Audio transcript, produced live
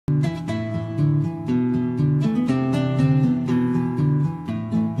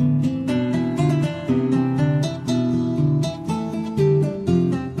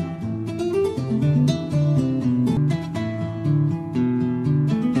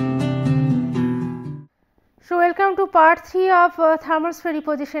welcome to part 3 of thermal spray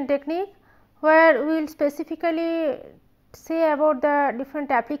deposition technique, where we will specifically say about the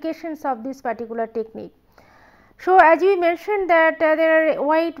different applications of this particular technique. So, as we mentioned that there are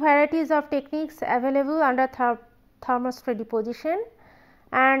wide varieties of techniques available under thermal spray deposition,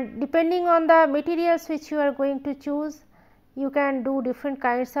 and depending on the materials which you are going to choose, you can do different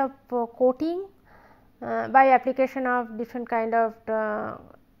kinds of coating by application of different kind of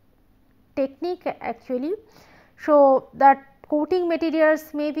technique actually. So, that coating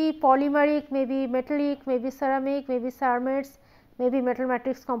materials may be polymeric, may be metallic, may be ceramic, may be ceramides, may be metal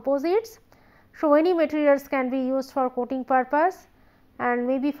matrix composites. So, any materials can be used for coating purpose and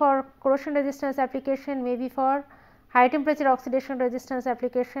may be for corrosion resistance application, may be for high temperature oxidation resistance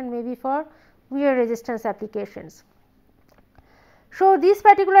application, may be for wear resistance applications. So, this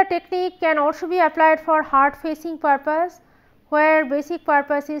particular technique can also be applied for hard facing purpose, where basic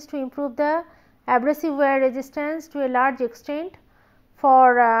purpose is to improve the abrasive wear resistance to a large extent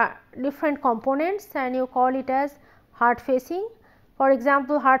for different components, and you call it as hard facing. For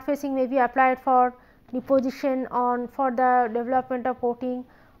example, hard facing may be applied for deposition on for the development of coating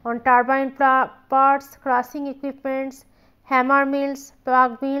on turbine parts, crushing equipments, hammer mills,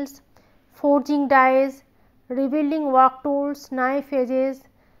 plug mills, forging dies, rebuilding work tools, knife edges,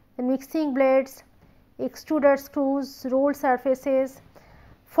 mixing blades, extruder screws, roll surfaces,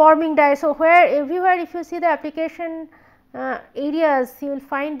 forming die. So, where everywhere if you see the application areas, you will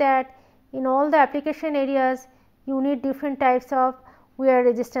find that in all the application areas you need different types of wear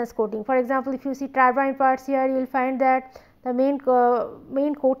resistance coating. For example, if you see turbine parts here, you will find that the main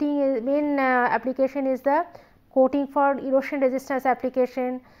coating is application is the coating for erosion resistance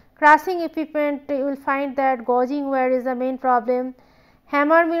application. Crushing equipment, you will find that gauging wear is the main problem.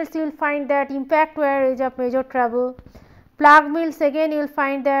 Hammer mills, you will find that impact wear is of major trouble. Plug mills, again you will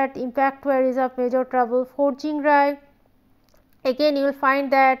find that impact wear is of major trouble. Forging die, again you will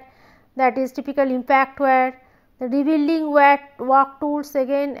find that is typical impact wear. The rebuilding work tools,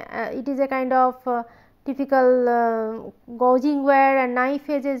 again it is a kind of typical gauging wear, and knife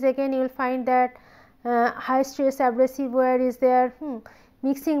edges, again you will find that high stress abrasive wear is there.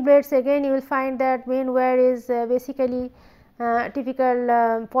 Mixing blades, again you will find that main wear is basically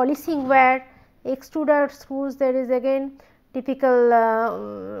typical polishing wear. Extruder screws, there is again typical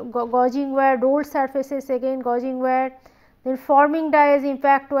gauging wear. Rolled surfaces, again gauging wear. Then forming die is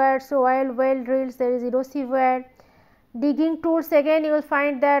impact wear. So, while well drills, there is erosive wear. Digging tools, again you will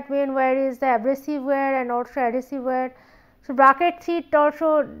find that main wear is the abrasive wear and also adhesive wear. So, bracket sheet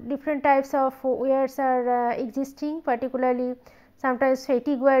also different types of wears are existing, particularly sometimes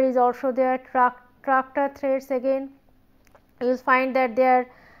fatigue wear is also there. Tractor threads, again you will find that there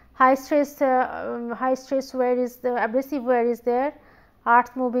high stress wear is the abrasive wear is there. Earth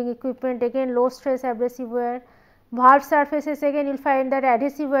moving equipment, again low stress abrasive wear. Valve surfaces, again you will find that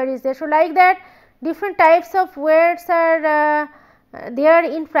adhesive wear is there. So, like that different types of wears are there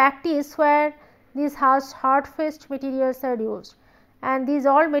in practice, where these hard faced materials are used, and these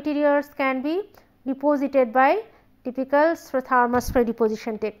all materials can be deposited by typical thermal spray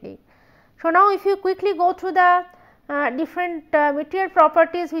deposition technique. So, now if you quickly go through the different material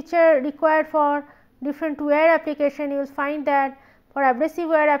properties which are required for different wear application, you will find that for abrasive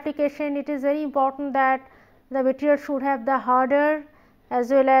wear application it is very important that the material should have the harder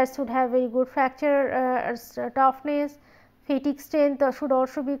as well as should have very good fracture toughness. Fatigue strength should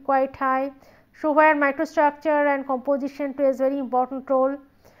also be quite high. So, where microstructure and composition plays very important role,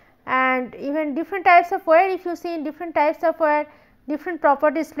 and even different types of wear, if you see in different types of wear different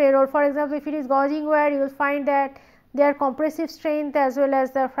properties play a role. For example, if it is gauging wear, you will find that their compressive strength as well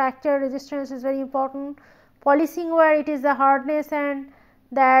as the fracture resistance is very important. Polishing wear, it is the hardness and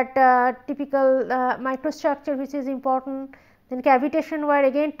that typical microstructure which is important. Then cavitation wear,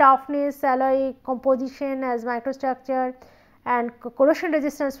 again toughness, alloy composition as microstructure, and corrosion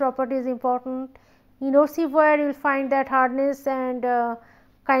resistance property is important. Erosive wear, you will find that hardness and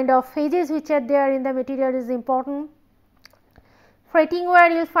kind of phases which are there in the material is important. Fretting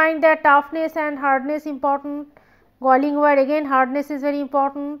wear, you will find that toughness and hardness important. Galling wear, again hardness is very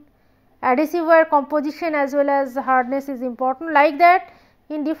important. Adhesive wear, composition as well as hardness is important. Like that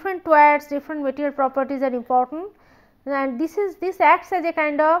in different wears different material properties are important, and this acts as a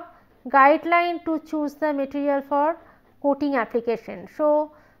kind of guideline to choose the material for coating application.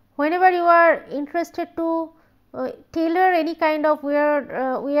 So, whenever you are interested to tailor any kind of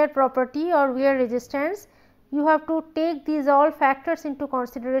wear property or wear resistance, you have to take these all factors into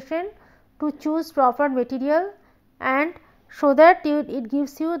consideration to choose proper material, and so that it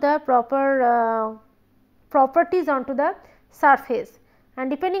gives you the proper properties onto the surface. And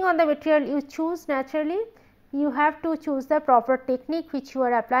depending on the material you choose, naturally you have to choose the proper technique which you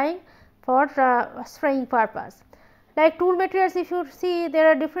are applying for spraying purpose. Like tool materials, if you see, there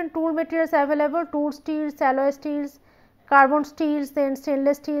are different tool materials available: tool steels, alloy steels, carbon steels, then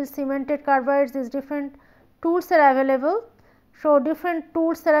stainless steel, cemented carbides. These different tools are available. So, different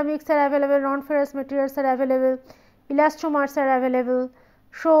tool ceramics are available, non-ferrous materials are available, elastomers are available.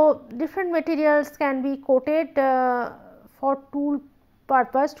 So, different materials can be coated for tool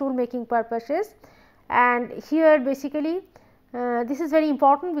purpose, tool making purposes. And here basically this is very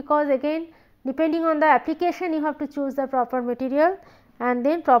important, because again depending on the application you have to choose the proper material and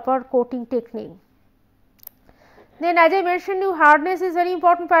then proper coating technique. Then as I mentioned you, hardness is very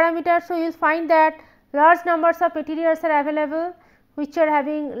important parameter. So, you will find that large numbers of materials are available which are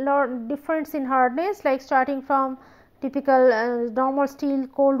having difference in hardness, like starting from typical normal steel,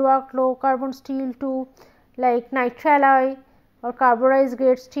 cold work, low carbon steel to like nitralloy or carburized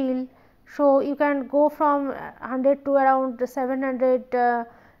grade steel. So, you can go from 100 to around 700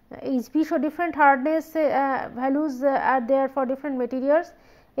 HP. So, different hardness values are there for different materials.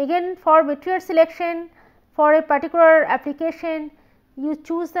 Again, for material selection for a particular application, you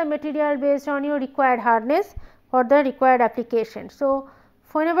choose the material based on your required hardness for the required application. So,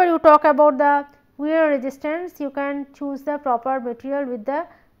 whenever you talk about the wear resistance, you can choose the proper material with the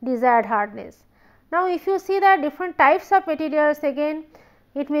desired hardness. Now, if you see the different types of materials, again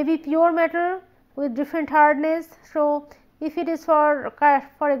it may be pure metal with different hardness. So, if it is for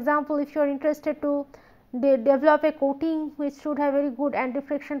example, if you are interested to develop a coating which should have very good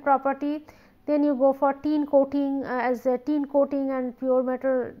anti-friction property, then you go for tin coating, as a tin coating and pure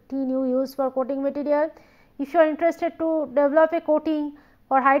metal tin you use for coating material. If you are interested to develop a coating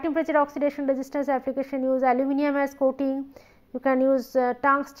for high temperature oxidation resistance application, use aluminum as coating. You can use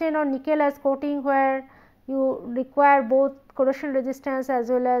tungsten or nickel as coating, where you require both corrosion resistance as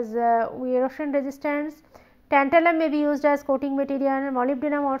well as erosion resistance. Tantalum may be used as coating material, and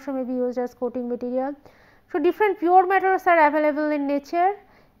molybdenum also may be used as coating material. So, different pure metals are available in nature.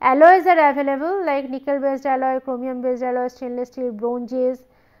 Alloys are available like nickel based alloy, chromium based alloy, stainless steel, bronzes,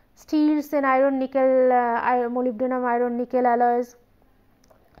 steels and iron nickel, molybdenum iron nickel alloys.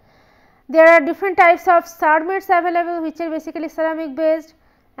 There are different types of ceramides available which are basically ceramic based,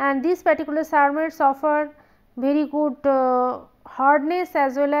 and these particular ceramides offer very good hardness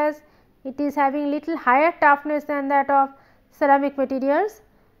as well as it is having little higher toughness than that of ceramic materials.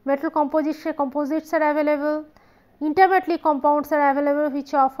 Metal composites are available, intermetallic compounds are available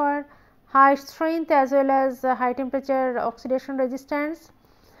which offer high strength as well as high temperature oxidation resistance,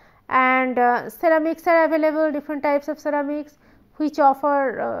 and ceramics are available, different types of ceramics which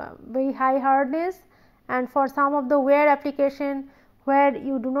offer very high hardness, and for some of the wear application where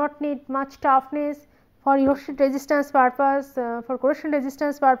you do not need much toughness, for erosion resistance purpose, for corrosion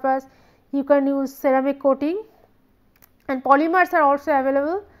resistance purpose, you can use ceramic coating. And polymers are also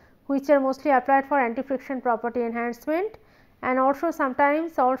available which are mostly applied for anti-friction property enhancement, and also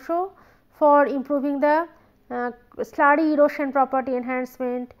sometimes also for improving the slurry erosion property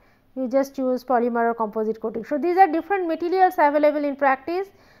enhancement, you just use polymer or composite coating. So, these are different materials available in practice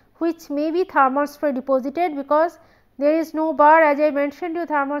which may be thermal spray deposited, because there is no bar. As I mentioned you,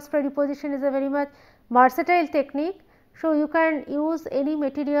 thermal spray deposition is a very much versatile technique. So, you can use any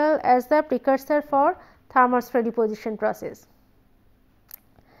material as the precursor for thermal spray deposition process.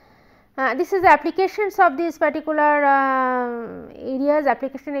 This is the applications of these particular areas,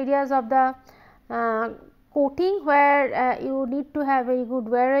 application areas of the coating, where you need to have very good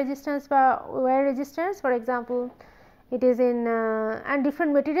wear resistance. For example, it is in and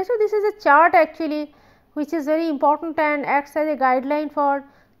different materials. So, this is a chart actually which is very important and acts as a guideline for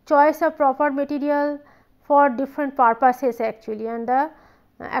choice of proper material for different purposes actually, and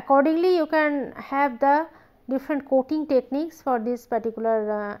accordingly you can have the different coating techniques for these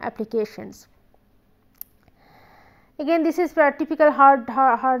particular applications. Again, this is a typical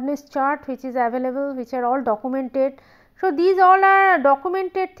hardness chart which is available, which are all documented. So, these all are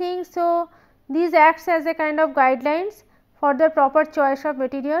documented things. So, these acts as a kind of guidelines for the proper choice of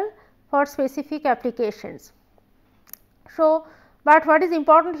material for specific applications. So, but what is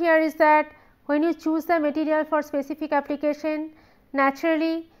important here is that when you choose the material for specific application,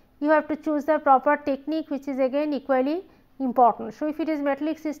 naturally you have to choose the proper technique, which is again equally important. So, if it is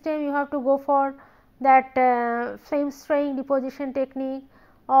metallic system, you have to go for that flame spraying deposition technique,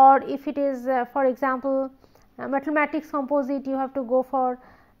 or if it is for example metal matrix composite, you have to go for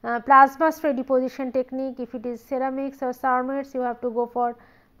plasma spray deposition technique. If it is ceramics or ceramides, you have to go for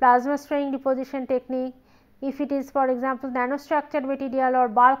plasma spraying deposition technique. If it is for example nanostructured material or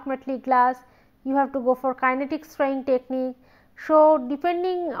bulk metallic glass, you have to go for kinetic spraying technique. So,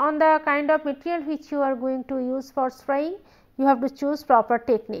 depending on the kind of material which you are going to use for spraying, you have to choose proper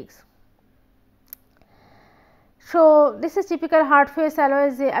techniques. So, this is typical hard face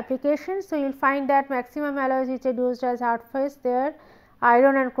alloys application. So, you will find that maximum alloys which are used as hard face, they are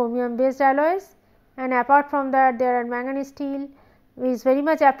iron and chromium based alloys, and apart from that there are manganese steel which is very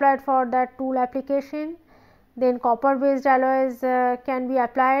much applied for that tool application. Then copper based alloys can be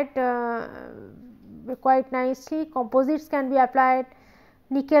applied quite nicely, composites can be applied,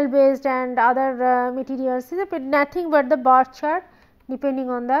 nickel based and other materials is nothing but the bar chart depending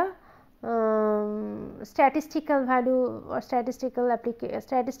on the statistical value or statistical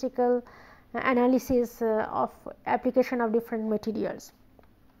analysis of application of different materials.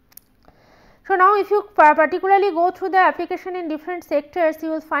 So, now if you particularly go through the application in different sectors, you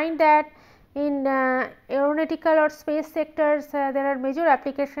will find that in aeronautical or space sectors there are major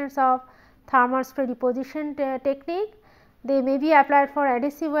applications of thermal spray deposition technique. They may be applied for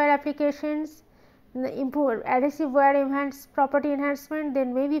adhesive wear applications, improve adhesive wear property enhancement,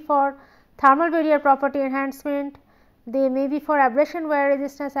 then maybe for thermal barrier property enhancement, they may be for abrasion wear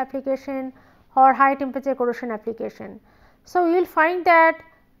resistance application or high temperature corrosion application. So, you will find that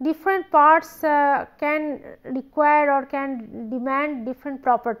different parts can require or can demand different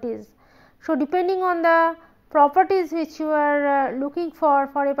properties. So, depending on the properties which you are looking for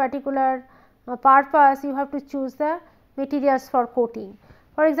a particular purpose, you have to choose the materials for coating.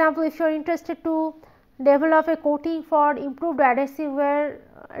 For example, if you are interested to develop a coating for improved adhesive wear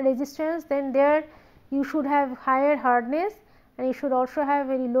resistance, then there you should have higher hardness and you should also have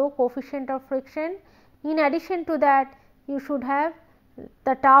very low coefficient of friction. In addition to that, you should have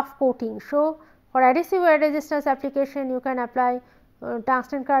the tough coating. So, for adhesive wear resistance application, you can apply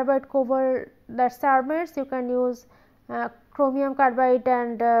tungsten carbide cover, that is armors. You can use chromium carbide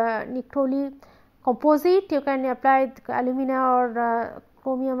and nickel composite. You can apply alumina or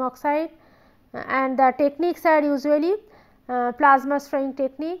chromium oxide, and the techniques are usually plasma spraying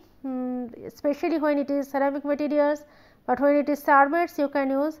technique, especially when it is ceramic materials, but when it is ceramics you can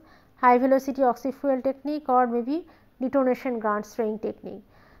use high velocity oxyfuel technique or maybe detonation gun spraying technique.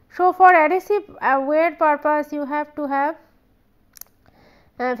 So, for adhesive wear purpose, you have to have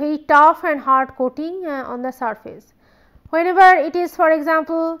a very tough and hard coating on the surface. Whenever it is, for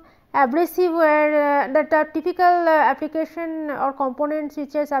example, abrasive wear, the typical application or components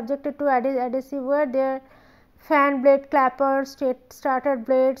which are subjected to adhesive wear, they are fan blade clappers, starter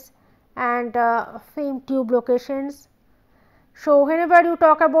blades and film tube locations. So, whenever you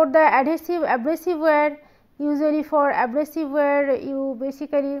talk about the abrasive wear, usually for abrasive wear you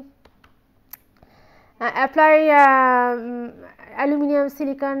basically apply aluminum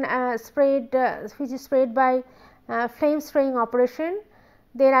silicon sprayed which is sprayed by flame spraying operation,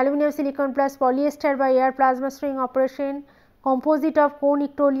 then aluminum silicon plus polyester by air plasma spraying operation, composite of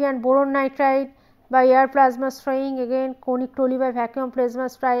co-nictoli and boron nitride by air plasma spraying, again co-nictoli by vacuum plasma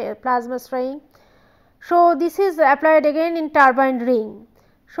spraying. So, this is applied again in turbine ring.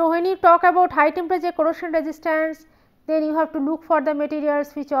 So, when you talk about high temperature corrosion resistance, then you have to look for the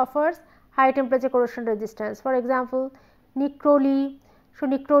materials which offers high temperature corrosion resistance. For example, nickel, so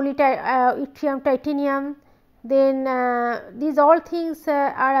nickel, yttrium, titanium, then these all things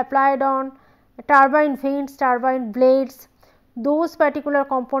are applied on turbine vents, turbine blades, those particular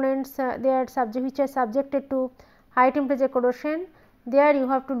components they are which are subjected to high temperature corrosion, there you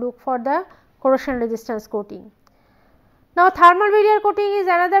have to look for the corrosion resistance coating. Now, thermal barrier coating is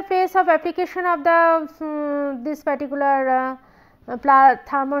another place of application of the this particular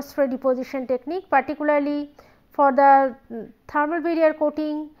thermal spray deposition technique. Particularly for the thermal barrier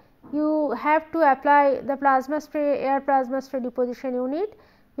coating, you have to apply the air plasma spray deposition unit,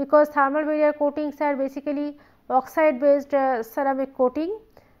 because thermal barrier coatings are basically oxide based ceramic coating,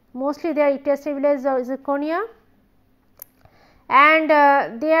 mostly they are stabilized or zirconia, and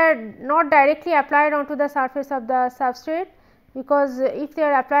they are not directly applied onto the surface of the substrate, because if they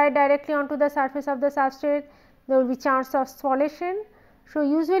are applied directly onto the surface of the substrate, there will be chance of spallation. So,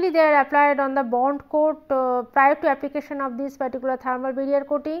 usually they are applied on the bond coat. Prior to application of this particular thermal barrier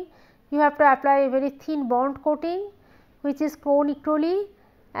coating, you have to apply a very thin bond coating, which is co-nictoli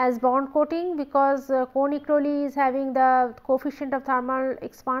as bond coating, because co-nictoli is having the coefficient of thermal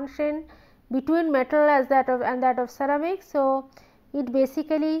expansion between metal as that of ceramic. So, it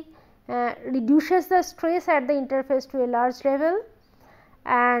basically reduces the stress at the interface to a large level,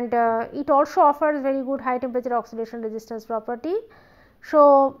 and it also offers very good high temperature oxidation resistance property.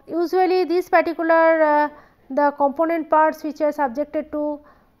 So, usually these particular the component parts which are subjected to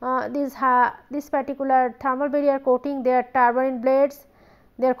this particular thermal barrier coating, they are turbine blades,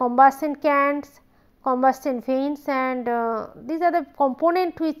 they are combustion cans, combustion vanes, and these are the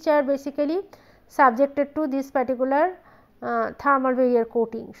components which are basically subjected to this particular thermal barrier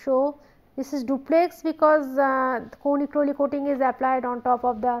coating. So, this is duplex because cone eclorely coating is applied on top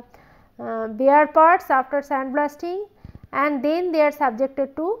of the bare parts after sandblasting, and then they are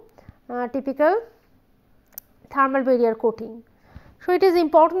subjected to typical thermal barrier coating. So, it is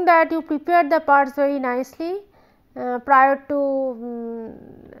important that you prepare the parts very nicely prior to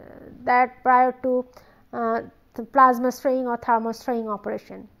the plasma spraying or thermal spraying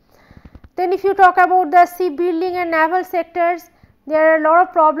operation. Then if you talk about the shipbuilding and naval sectors, there are a lot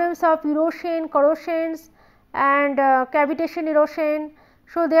of problems of erosion, corrosions and cavitation erosion.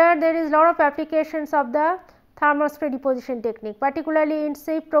 So, there is a lot of applications of the thermal spray deposition technique, particularly in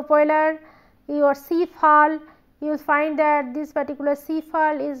ship propeller, your ship hull. You will find that this particular ship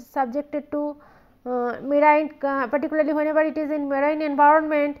hull is subjected to marine, particularly whenever it is in marine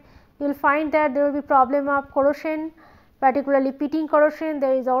environment, you will find that there will be problem of corrosion, particularly pitting corrosion.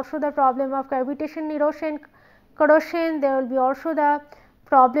 There is also the problem of cavitation erosion corrosion. There will be also the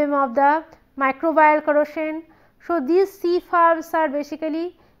problem of the microbial corrosion. So, these ship hulls are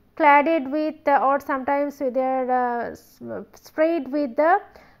basically cladded with or sometimes they are sprayed with the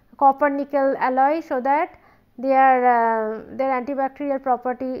copper nickel alloy, so that their antibacterial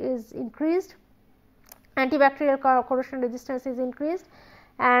property is increased, antibacterial corrosion resistance is increased,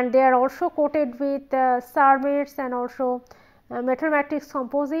 and they are also coated with ceramides and also metal matrix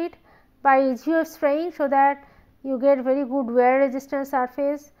composite by EGF spraying, so that you get very good wear resistant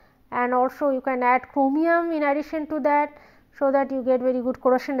surface, and also you can add chromium in addition to that, so that you get very good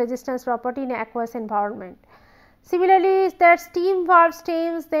corrosion resistance property in aqueous environment. Similarly, that steam valve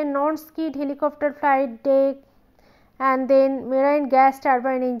stems, then non-skid helicopter flight deck, and then marine gas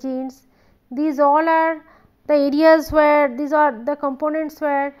turbine engines. These all are the areas where these are the components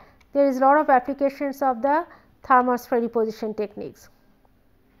where there is a lot of applications of the thermal spray deposition techniques.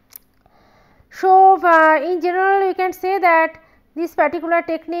 So, in general we can say that this particular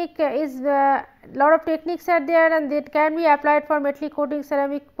technique is lot of techniques are there, and it can be applied for metallic coating,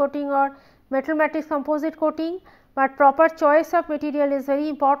 ceramic coating or metal matrix composite coating, but proper choice of material is very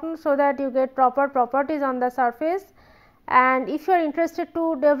important, so that you get proper properties on the surface. And if you are interested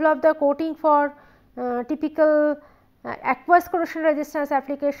to develop the coating for typical aqueous corrosion resistance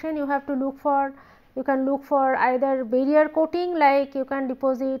application, you have to look for, you can look for either barrier coating, like you can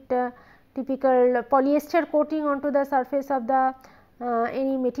deposit typical polyester coating onto the surface of the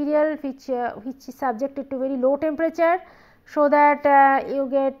any material which is subjected to very low temperature, so that you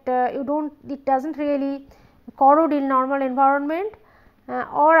get it does not really corrode in normal environment,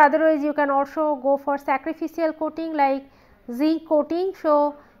 or otherwise you can also go for sacrificial coating like zinc coating.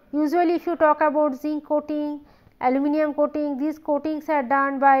 So, usually if you talk about zinc coating, aluminum coating, these coatings are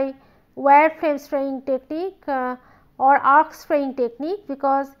done by wire frame spraying technique or arc spraying technique,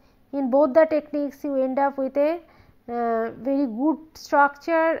 because in both the techniques you end up with a very good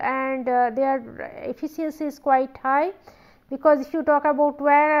structure, and their efficiency is quite high, because if you talk about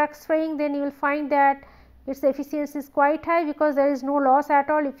wire arc spraying, then you will find that its efficiency is quite high, because there is no loss at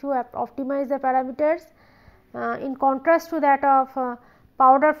all if you optimize the parameters, in contrast to that of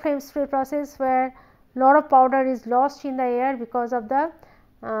powder frame spray process, where lot of powder is lost in the air because of the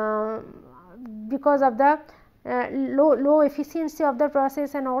low efficiency of the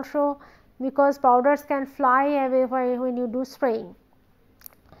process, and also because powders can fly away when you do spraying.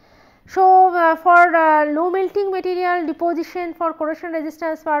 So, for low melting material deposition for corrosion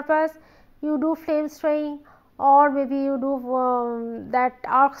resistance purpose, you do flame spraying, or maybe you do that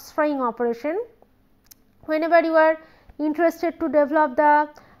arc spraying operation. Whenever you are interested to develop the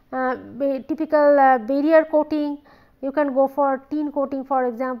typical barrier coating, you can go for tin coating, for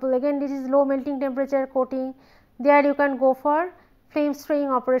example. Again, this is low melting temperature coating, there you can go for flame spraying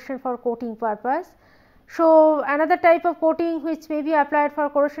operation for coating purpose. So, another type of coating which may be applied for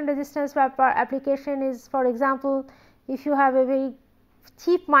corrosion resistance application is, for example, if you have a very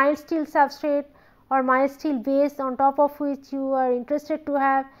cheap mild steel substrate or mild steel base, on top of which you are interested to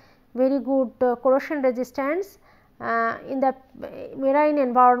have very good corrosion resistance in the marine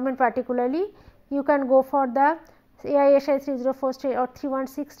environment, particularly you can go for the AISI 304 or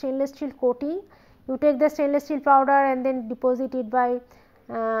 316 stainless steel coating. You take the stainless steel powder and then deposit it by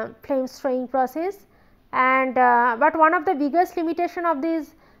flame spraying process. And but one of the biggest limitation of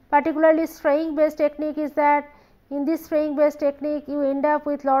this particularly spraying based technique is that in this spraying based technique you end up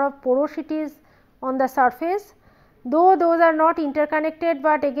with lot of porosities on the surface, though those are not interconnected,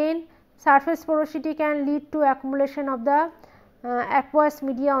 but again surface porosity can lead to accumulation of the aqueous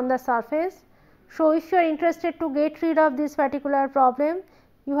media on the surface. So, if you are interested to get rid of this particular problem,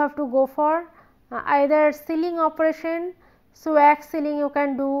 you have to go for either sealing operation, so wax sealing you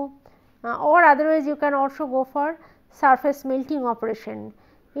can do, or otherwise you can also go for surface melting operation.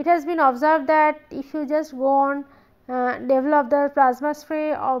 It has been observed that if you just go on develop the plasma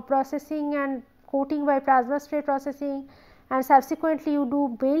spray or processing and coating by plasma spray processing, and subsequently you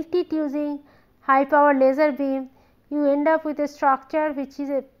do melt it using high power laser beam, you end up with a structure which is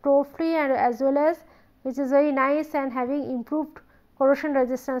a pore free and as well as which is very nice and having improved corrosion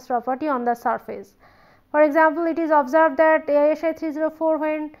resistance property on the surface. For example, it is observed that AISI 304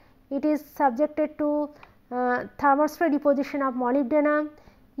 when it is subjected to thermal spray deposition of molybdenum,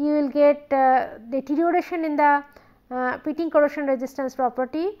 you will get deterioration in the pitting corrosion resistance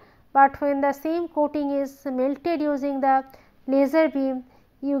property, but when the same coating is melted using the laser beam,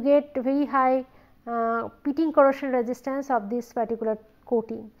 you get very high pitting corrosion resistance of this particular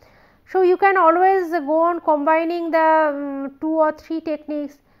coating. So, you can always go on combining the 2 or 3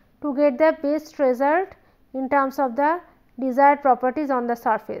 techniques to get the best result in terms of the desired properties on the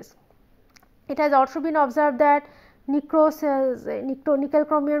surface. It has also been observed that nickel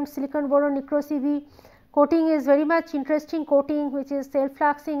chromium silicon boron nicro CV coating is very much interesting coating, which is self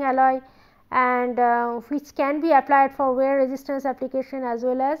fluxing alloy and which can be applied for wear resistance application as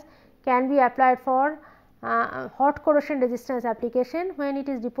well as can be applied for hot corrosion resistance application when it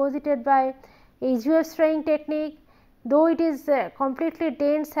is deposited by HUF spraying technique. Though it is completely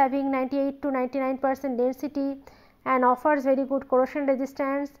dense, having 98 to 99% density and offers very good corrosion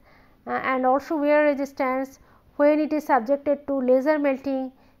resistance and also wear resistance, when it is subjected to laser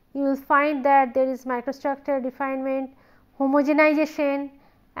melting, you will find that there is microstructure refinement, homogenization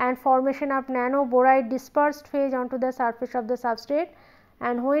and formation of nano boride dispersed phase onto the surface of the substrate,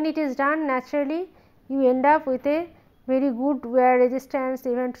 and when it is done naturally you end up with a very good wear resistance,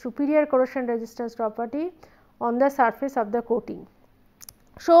 even superior corrosion resistance property on the surface of the coating.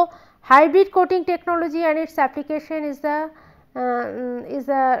 So, hybrid coating technology and its application is the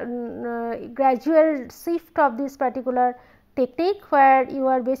gradual shift of this particular technique, where you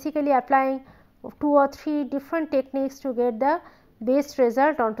are basically applying 2 or 3 different techniques to get the best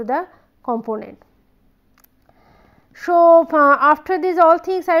result onto the component. So, after these all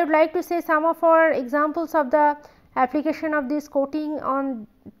things, I would like to say some of our examples of the application of this coating on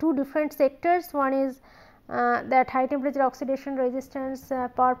 2 different sectors. One is that high temperature oxidation resistance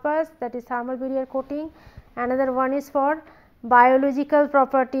purpose, that is thermal barrier coating. Another one is for biological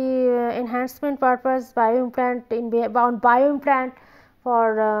property enhancement purpose, bioimplant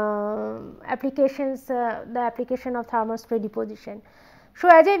for applications, the application of thermal spray deposition. So,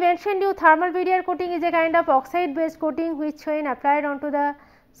 as I mentioned you, thermal barrier coating is a kind of oxide based coating which when applied onto the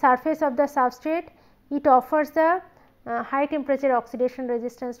surface of the substrate, it offers the high temperature oxidation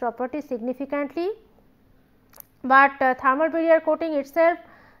resistance property significantly, but thermal barrier coating itself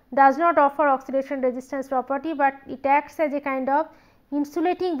does not offer oxidation resistance property, but it acts as a kind of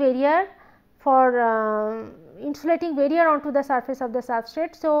insulating barrier for insulating barrier onto the surface of the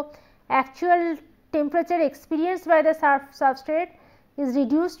substrate. So, actual temperature experienced by the substrate is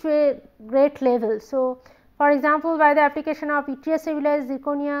reduced to a great level. So, for example, by the application of yttrium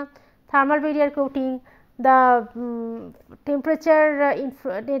zirconia thermal barrier coating, the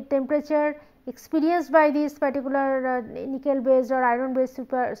temperature experienced by this particular nickel based or iron based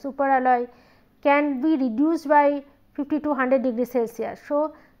super alloy can be reduced by 50 to 100 degrees Celsius.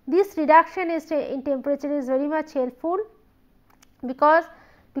 So, this reduction in temperature is very much helpful, because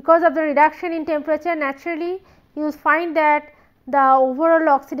of the reduction in temperature, naturally you will find that the overall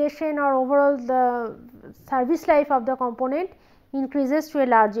oxidation or overall the service life of the component increases to a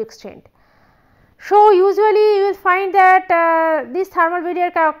large extent. So, usually you will find that this thermal barrier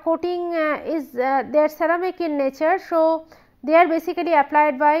coating is they are ceramic in nature. So, they are basically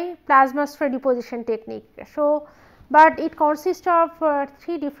applied by plasma spray deposition technique. So, but it consists of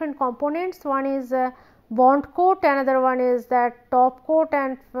 3 different components. One is bond coat, another one is that top coat,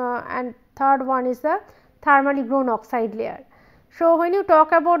 and third one is the thermally grown oxide layer. So, when you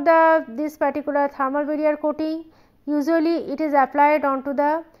talk about this particular thermal barrier coating, usually it is applied onto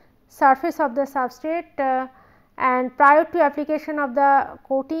the surface of the substrate and prior to application of the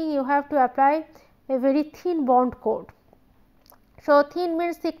coating you have to apply a very thin bond coat. So, thin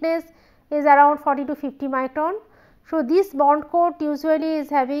means thickness is around 40 to 50 micron. So, this bond coat usually is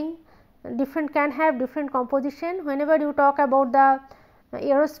having can have different composition. Whenever you talk about the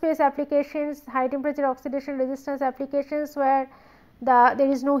aerospace applications, high temperature oxidation resistance applications where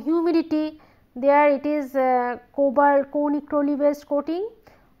there is no humidity, there it is cobalt co-nichrolite based coating.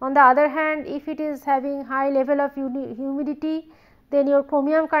 On the other hand, if it is having high level of humidity, then your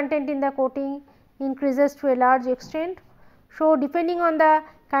chromium content in the coating increases to a large extent. So, depending on the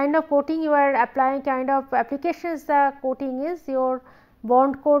kind of coating you are applying, kind of applications the coating is, your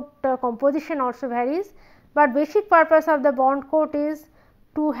bond coat composition also varies, but basic purpose of the bond coat is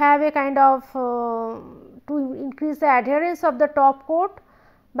to have a kind of to increase the adherence of the top coat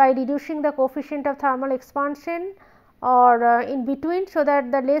by reducing the coefficient of thermal expansion or in between, so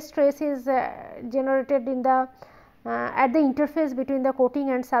that the less stress is generated in the at the interface between the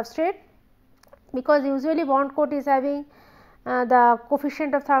coating and substrate, because usually bond coat is having the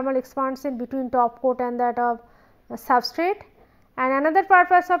coefficient of thermal expansion between top coat and that of substrate. And another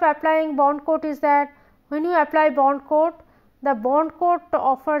purpose of applying bond coat is that when you apply bond coat, the bond coat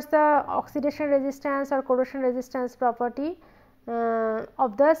offers the oxidation resistance or corrosion resistance property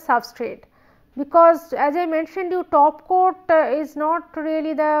of the substrate, because as I mentioned you, top coat is not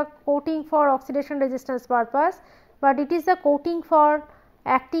really the coating for oxidation resistance purpose, but it is the coating for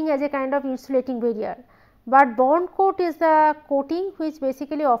acting as a kind of insulating barrier. But bond coat is the coating which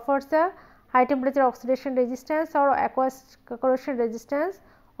basically offers the high temperature oxidation resistance or aqueous corrosion resistance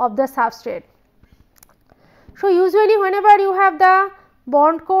of the substrate. So, usually whenever you have the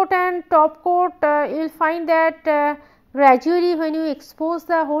bond coat and top coat, you will find that gradually when you expose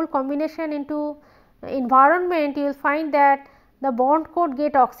the whole combination into environment, you will find that the bond coat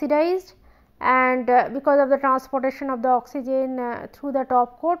get oxidized, and because of the transportation of the oxygen through the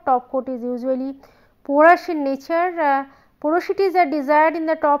top coat is usually porous in nature. Porosities are desired in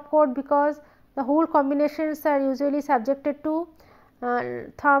the top coat because the whole combinations are usually subjected to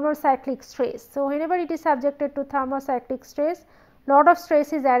thermocyclic stress. So, whenever it is subjected to thermocyclic stress, lot of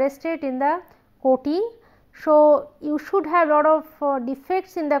stress is arrested in the coating. So, you should have lot of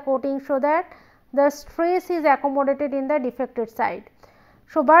defects in the coating, so that the stress is accommodated in the defected side.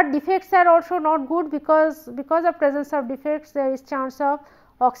 So, but defects are also not good, because of presence of defects there is chance of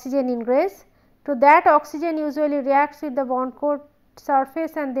oxygen ingress. So, that oxygen usually reacts with the bond coat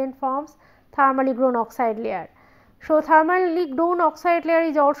surface and then forms thermally grown oxide layer. So, thermally grown oxide layer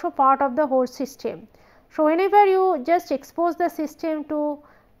is also part of the whole system. So, whenever you just expose the system to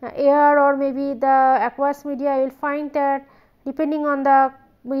air or maybe the aqueous media, you will find that depending on the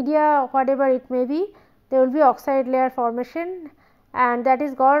media whatever it may be, there will be oxide layer formation, and that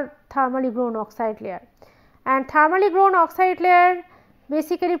is called thermally grown oxide layer. And thermally grown oxide layer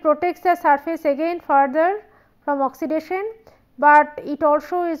basically protects the surface again further from oxidation, but it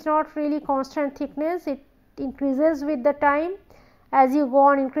also is not really constant thickness, it increases with the time. As you go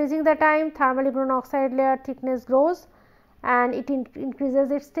on increasing the time, thermally grown oxide layer thickness grows and it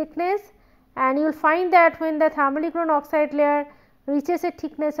increases its thickness, and you will find that when the thermally grown oxide layer reaches a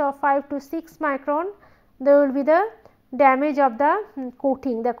thickness of 5 to 6 micron, there will be the damage of the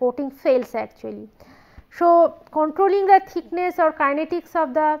coating fails actually. So, controlling the thickness or kinetics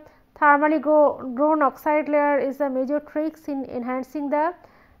of the thermally grown oxide layer is the major tricks in enhancing the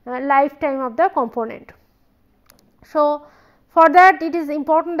lifetime of the component. So, for that it is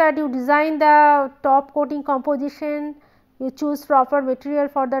important that you design the top coating composition, you choose proper material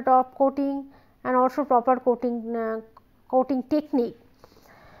for the top coating and also proper coating technique.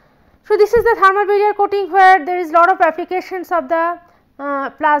 So, this is the thermal barrier coating, where there is lot of applications of the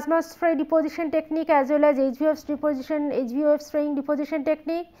plasma spray deposition technique as well as HVF spraying deposition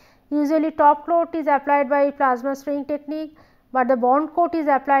technique. Usually top coat is applied by plasma spraying technique, but the bond coat is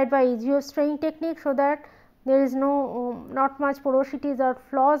applied by HVF spraying technique, so that there is not much porosities or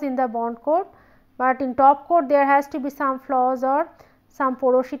flaws in the bond coat, but in top coat there has to be some flaws or some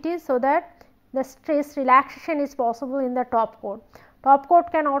porosities, so that the stress relaxation is possible in the top coat. Top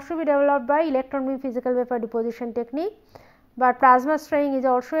coat can also be developed by electron beam physical vapor deposition technique, but plasma spraying is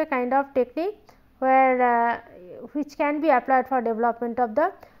also a kind of technique where which can be applied for development of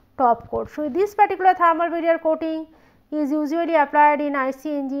the top coat. So, this particular thermal barrier coating is usually applied in IC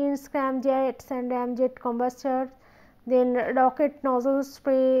engines, scramjets and ramjet combustors, then rocket nozzle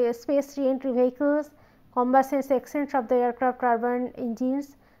spray, space re-entry vehicles, combustion sections of the aircraft turbine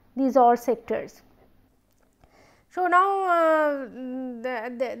engines, these all sectors. So, now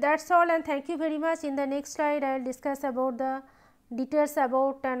that is all, and thank you very much. In the next slide I will discuss about the details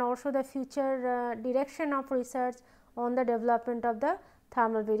about and also the future direction of research on the development of the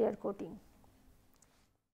thermal barrier coating.